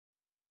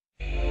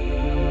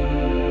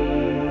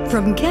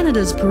From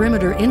Canada's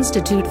Perimeter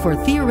Institute for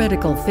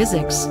Theoretical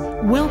Physics,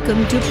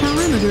 welcome to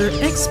Perimeter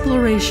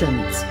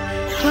Explorations,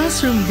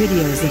 classroom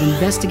videos that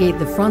investigate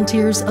the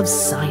frontiers of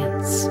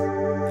science.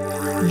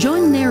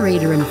 Join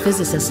narrator and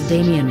physicist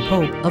Damien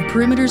Pope of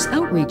Perimeter's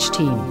outreach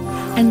team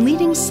and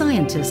leading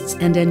scientists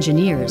and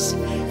engineers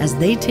as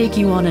they take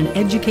you on an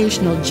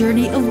educational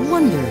journey of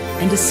wonder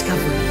and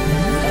discovery.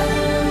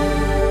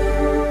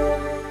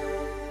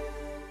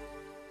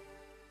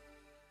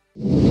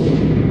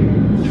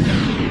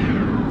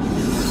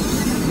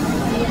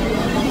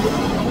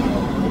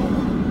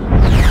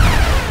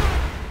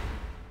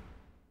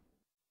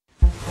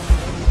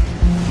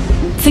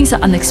 Things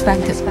are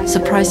unexpected,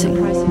 surprising.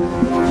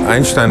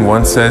 Einstein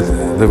once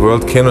said, the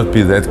world cannot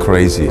be that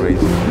crazy.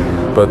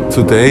 But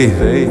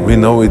today, we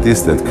know it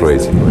is that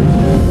crazy.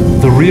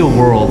 The real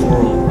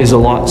world is a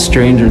lot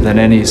stranger than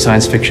any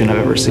science fiction I've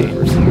ever seen.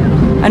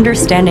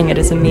 Understanding it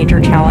is a major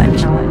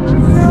challenge.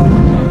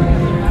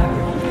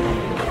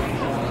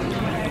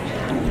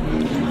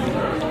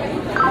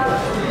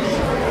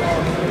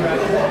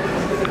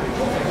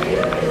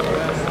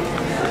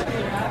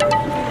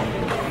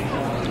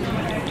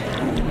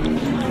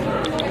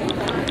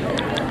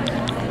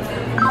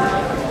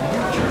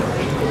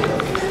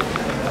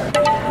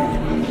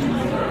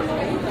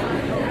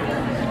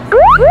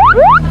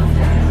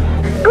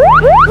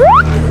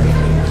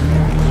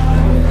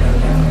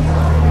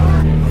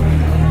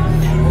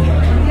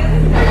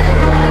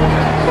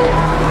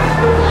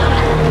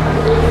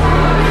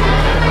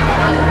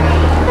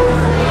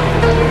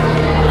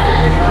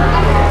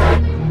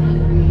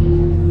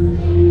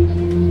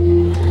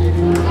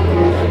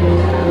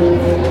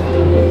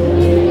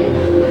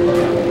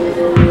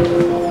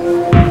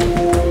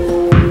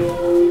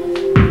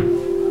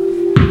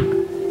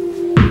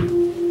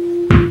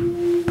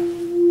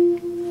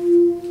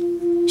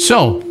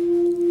 So,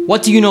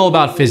 what do you know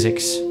about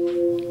physics?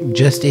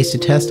 Just aced a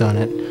test on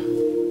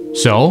it.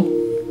 So?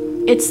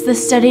 It's the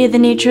study of the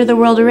nature of the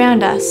world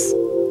around us.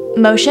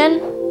 Motion,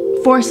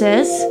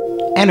 forces,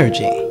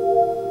 Energy.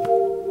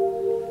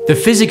 The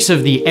physics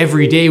of the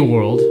everyday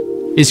world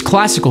is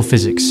classical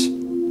physics.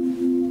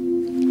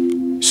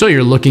 So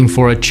you're looking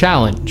for a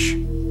challenge.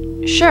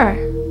 sure.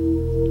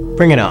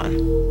 Bring it on.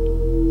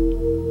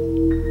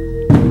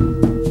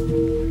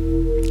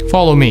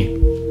 Follow me.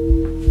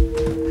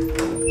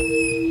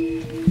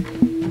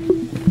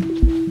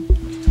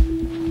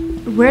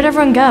 Where'd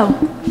everyone go?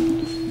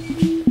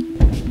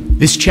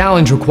 This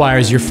challenge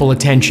requires your full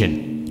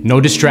attention. No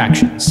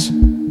distractions.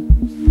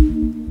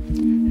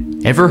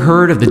 Ever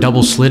heard of the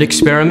double-slit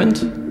experiment?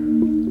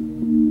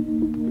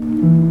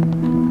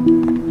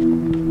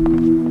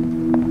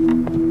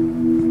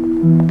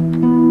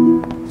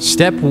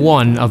 Step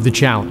 1 of the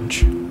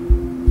challenge.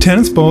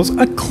 Tennis balls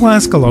are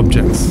classical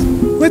objects.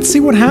 Let's see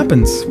what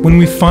happens when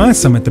we fire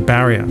some at the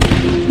barrier.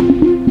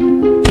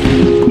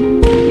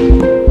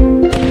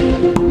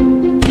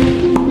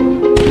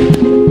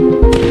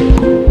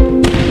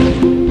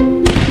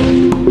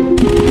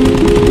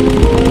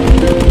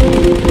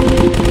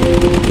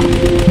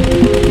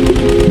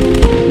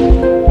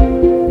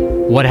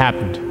 What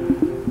happened?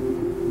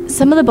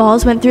 Some of the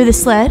balls went through the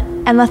slit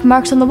and left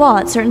marks on the wall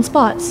at certain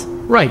spots.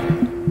 Right.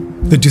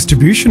 The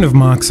distribution of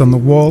marks on the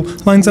wall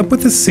lines up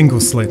with a single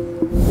slit.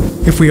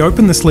 If we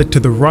open the slit to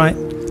the right,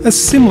 a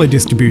similar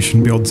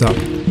distribution builds up.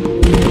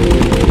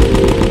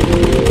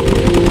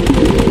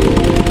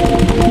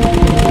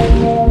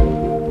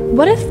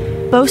 What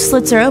if both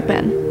slits are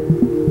open?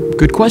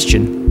 Good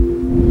question.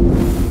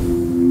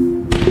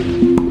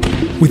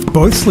 With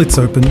both slits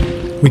open,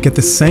 we get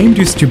the same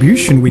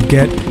distribution we'd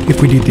get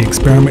if we did the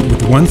experiment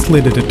with one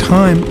slit at a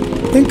time,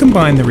 then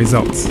combine the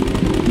results.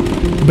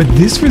 But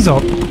this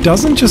result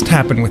doesn't just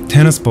happen with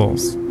tennis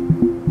balls.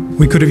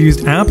 We could have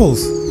used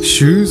apples,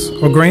 shoes,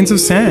 or grains of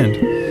sand,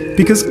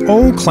 because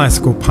all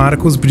classical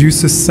particles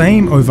produce the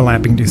same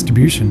overlapping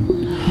distribution.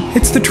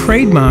 It's the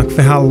trademark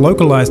for how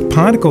localized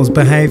particles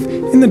behave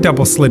in the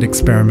double-slit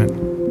experiment.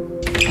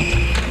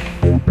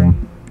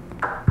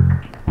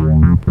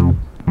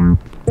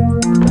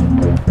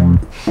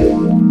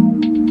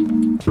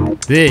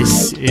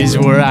 This is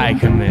where I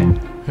come in.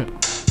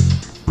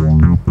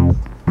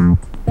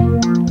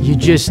 You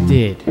just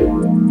did.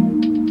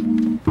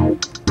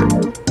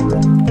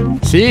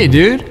 See,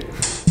 dude?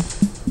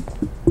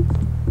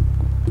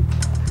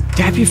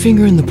 Dab your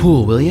finger in the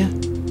pool, will ya?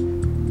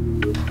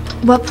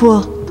 What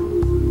pool?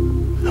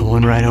 The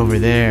one right over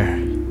there.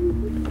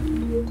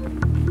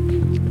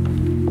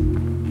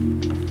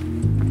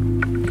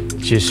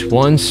 Just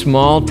one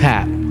small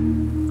tap.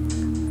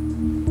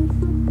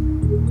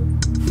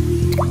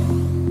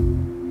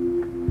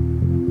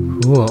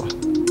 Cool.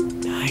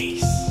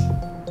 Nice.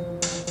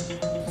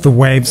 The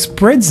wave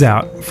spreads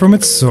out from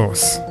its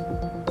source.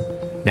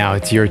 Now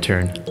it's your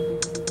turn.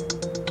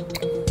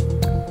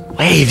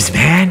 Waves,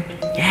 man!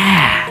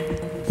 Yeah!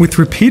 With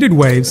repeated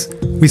waves,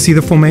 we see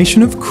the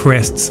formation of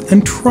crests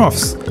and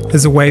troughs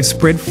as the waves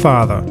spread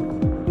farther.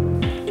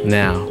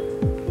 Now,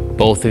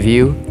 both of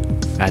you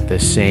at the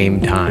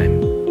same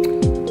time.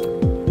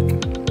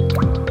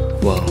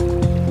 Whoa.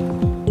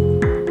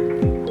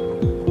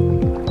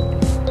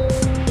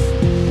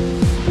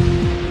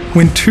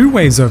 When two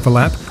waves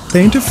overlap,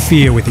 they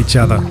interfere with each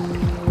other.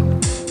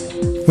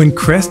 When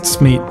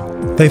crests meet,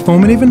 they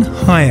form an even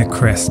higher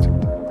crest.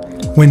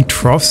 When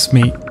troughs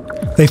meet,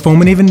 they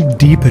form an even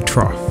deeper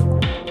trough.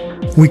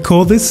 We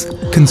call this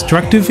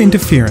constructive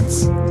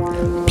interference.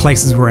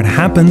 Places where it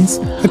happens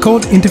are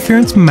called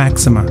interference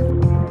maxima.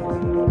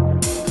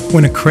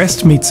 When a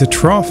crest meets a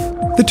trough,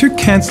 the two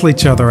cancel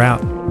each other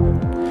out.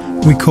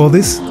 We call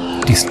this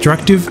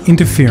destructive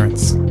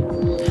interference.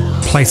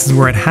 Places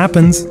where it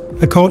happens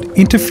are called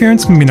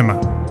interference minima.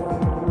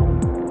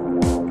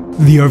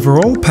 The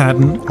overall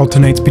pattern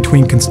alternates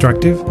between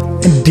constructive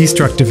and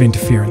destructive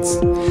interference,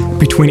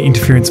 between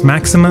interference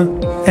maxima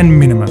and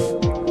minima.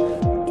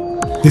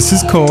 This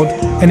is called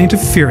an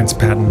interference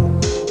pattern.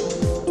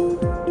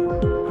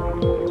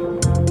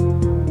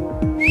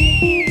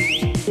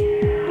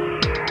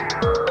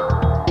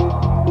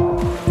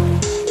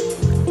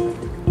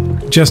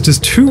 Just as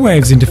two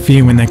waves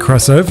interfere when they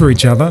cross over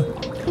each other,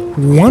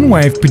 one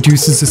wave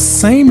produces the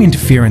same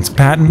interference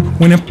pattern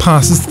when it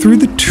passes through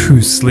the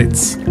two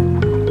slits.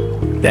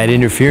 That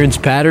interference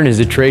pattern is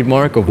a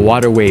trademark of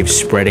water waves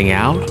spreading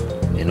out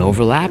and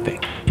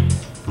overlapping.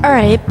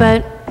 Alright,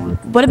 but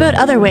what about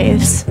other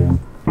waves?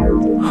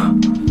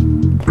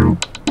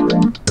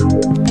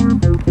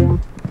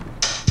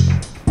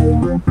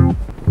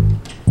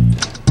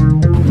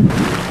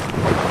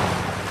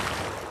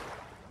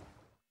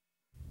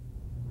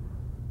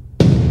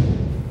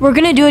 We're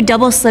gonna do a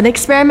double-slit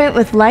experiment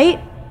with light?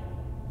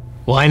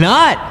 Why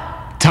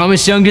not?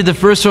 Thomas Young did the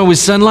first one with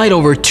sunlight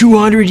over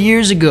 200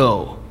 years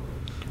ago.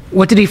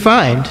 What did he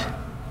find?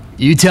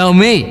 You tell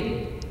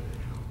me.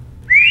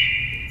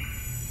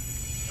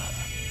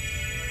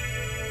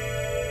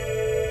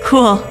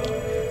 Cool.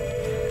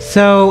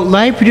 So,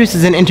 light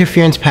produces an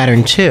interference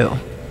pattern too.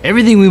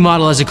 Everything we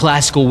model has a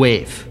classical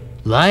wave.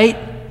 Light,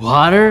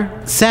 water,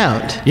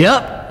 Sound.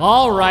 yep.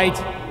 All right.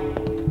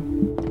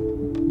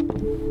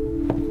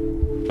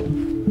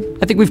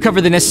 I think we've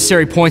covered the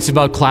necessary points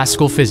about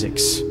classical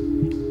physics.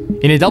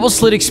 In a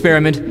double-slit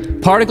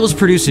experiment, particles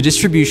produce a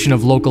distribution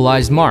of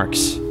localized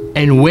marks.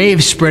 And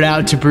waves spread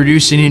out to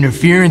produce an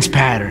interference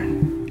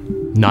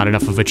pattern. Not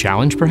enough of a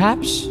challenge,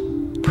 perhaps?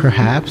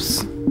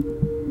 Perhaps.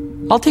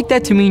 I'll take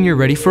that to mean you're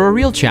ready for a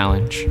real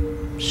challenge.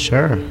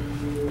 Sure.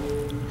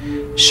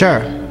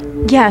 Sure.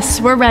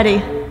 Yes, we're ready.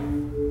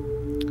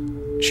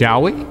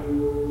 Shall we?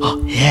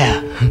 Oh,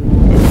 yeah.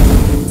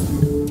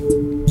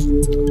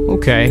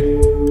 Okay.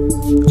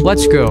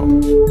 Let's go.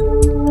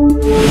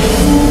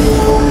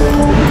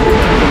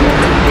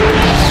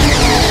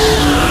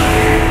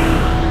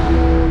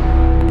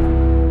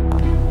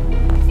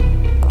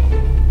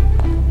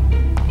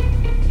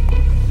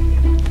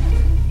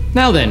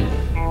 Now then,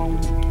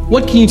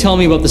 what can you tell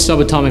me about the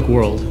subatomic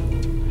world?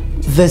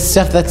 The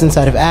stuff that's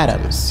inside of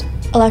atoms.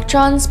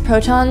 Electrons,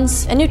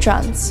 protons, and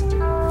neutrons.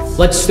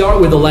 Let's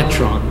start with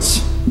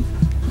electrons.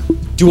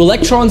 Do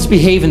electrons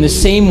behave in the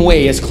same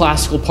way as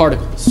classical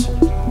particles?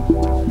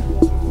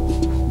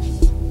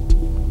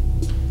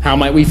 How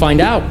might we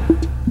find out?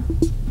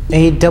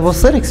 A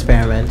double-slit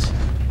experiment.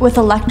 With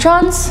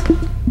electrons?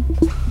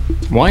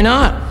 Why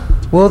not?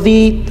 Will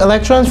the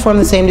electrons form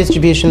the same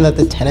distribution that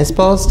the tennis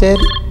balls did?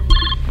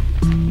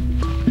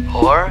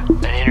 Or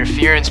an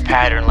interference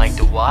pattern like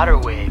the water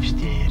waves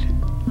did.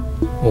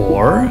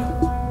 Or?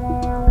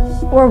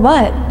 Or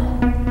what?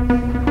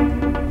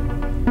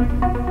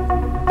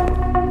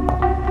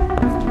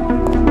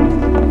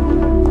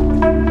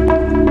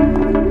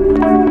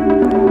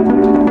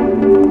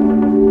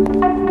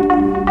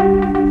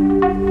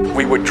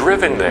 We were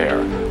driven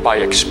there by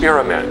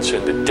experiments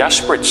and the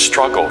desperate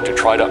struggle to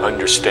try to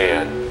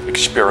understand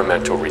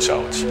experimental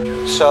results.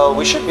 So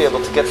we should be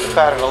able to get the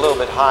pattern a little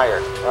bit higher,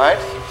 right?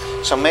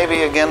 So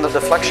maybe again the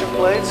deflection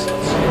plates?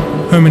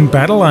 Herman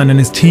Battleline and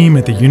his team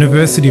at the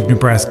University of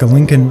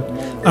Nebraska-Lincoln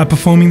are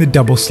performing the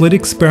double-slit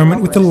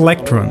experiment with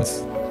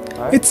electrons.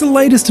 It's the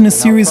latest in a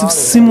series of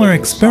similar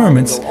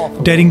experiments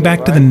dating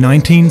back to the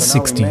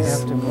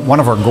 1960s. One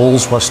of our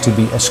goals was to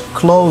be as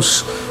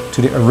close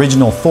to the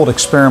original thought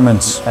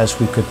experiments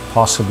as we could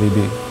possibly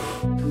be.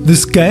 The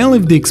scale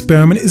of the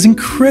experiment is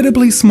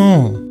incredibly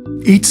small.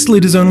 Each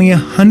slit is only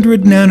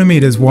 100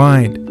 nanometers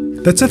wide.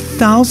 That's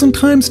 1,000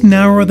 times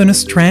narrower than a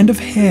strand of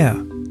hair.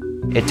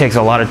 It takes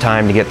a lot of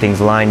time to get things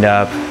lined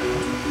up,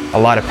 a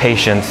lot of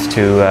patience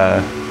to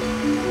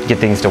get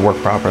things to work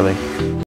properly.